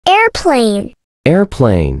Airplane.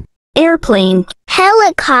 airplane, airplane,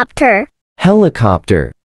 Helicopter.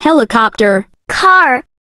 helicopter, helicopter, Car.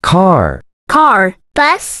 car, car,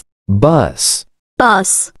 Bus. bus,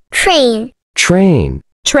 bus, Train. train,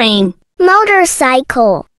 train,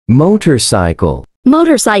 Motorcycle. motorcycle,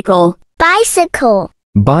 motorcycle, Bicycle.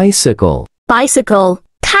 bicycle. bicycle.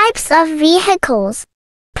 Types of vehicles.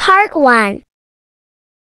 Part 1.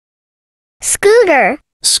 Scooter.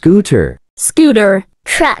 Scooter, Scooter,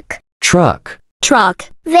 Truck. truck, truck,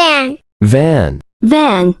 Van. van,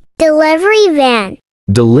 van, Delivery van.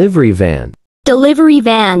 delivery van, delivery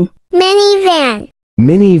van, Minivan.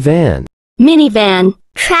 minivan, minivan,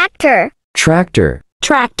 Tractor. tractor,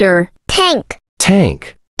 tractor, Tank.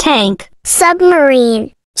 tank, tank,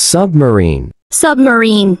 Submarine. submarine,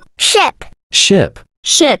 submarine, Ship. ship,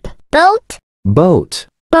 ship, Boat. boat,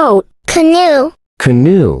 boat, Canoe.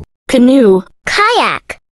 canoe, canoe,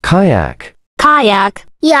 Kayak. kayak, kayak,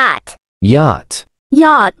 Yacht. yacht,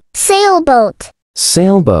 yacht, Sailboat.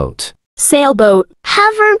 sailboat, sailboat,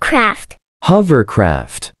 Hovercraft.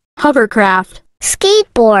 hovercraft, hovercraft,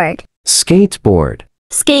 Skateboard. skateboard,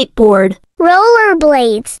 skateboard,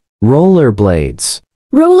 Rollerblades. rollerblades,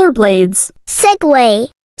 rollerblades, Segway.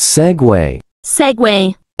 segway,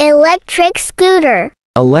 segway, Electric scooter.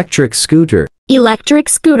 electric scooter, electric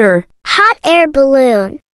scooter, Hot air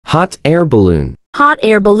balloon. hot air balloon, hot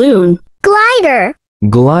air balloon, Glider.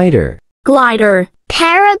 glider, glider,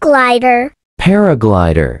 Paraglider.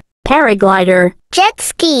 paraglider, paraglider, Jet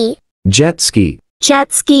ski. jet ski,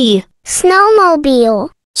 jet ski, Snowmobile.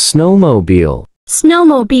 snowmobile,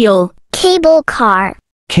 snowmobile, Cable car.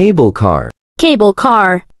 cable car, cable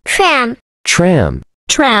car, Tram. tram,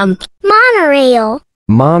 tram, Monorail.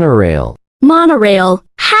 monorail, monorail,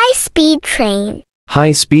 High-speed train.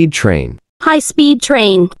 high-speed train, high-speed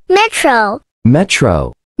train, Metro.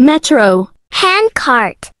 metro, metro,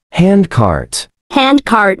 Handcart. handcart,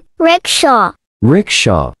 handcart, Rickshaw.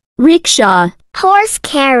 rickshaw, rickshaw, Horse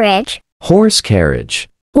carriage. horse carriage,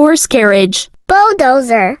 horse carriage,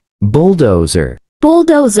 Bulldozer. bulldozer,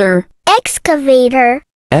 bulldozer, Excavator.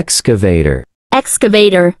 excavator,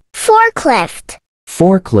 excavator, Forklift.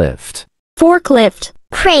 forklift, forklift,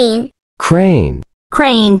 Crane. crane,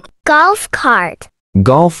 crane, Golf cart.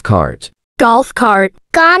 golf cart, golf cart,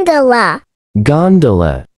 Gondola.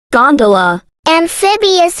 gondola, gondola,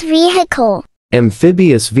 Amphibious vehicle.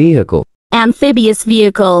 amphibious vehicle, amphibious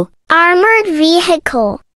vehicle, Armored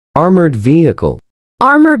vehicle. armored vehicle,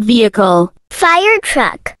 armored vehicle, Fire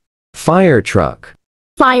truck. fire truck,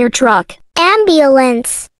 fire truck,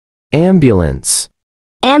 Ambulance. ambulance,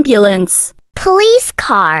 ambulance, Police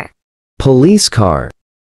car. police car,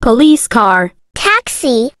 police car,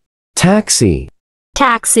 Taxi. taxi,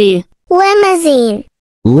 taxi, Limousine.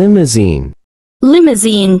 limousine,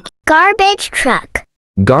 limousine, Garbage truck.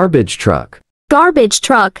 garbage truck, garbage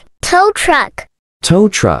truck, Tow truck. tow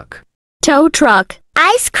truck, tow truck,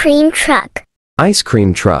 Ice cream truck. ice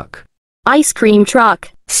cream truck, ice cream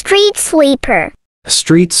truck, Street sweeper.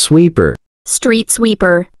 street sweeper, street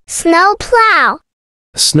sweeper, Snow plow.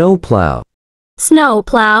 snow plow, snow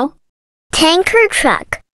plow, Tanker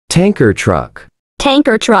truck. tanker truck,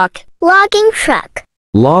 tanker truck, Logging truck.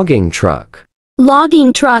 logging truck,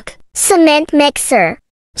 logging truck, Cement mixer.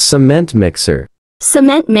 cement mixer,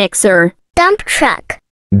 cement mixer, Dump truck.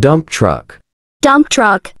 dump truck, dump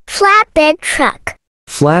truck, Flatbed truck.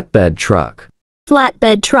 flatbed truck,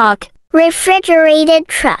 flatbed truck, Refrigerated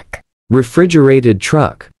truck. refrigerated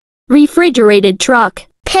truck, refrigerated truck,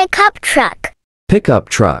 Pickup truck. pickup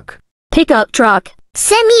truck, pickup truck,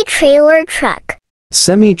 Semi-trailer truck.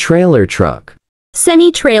 semi-trailer truck.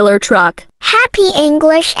 semi-trailer truck. Happy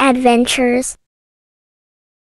English adventures.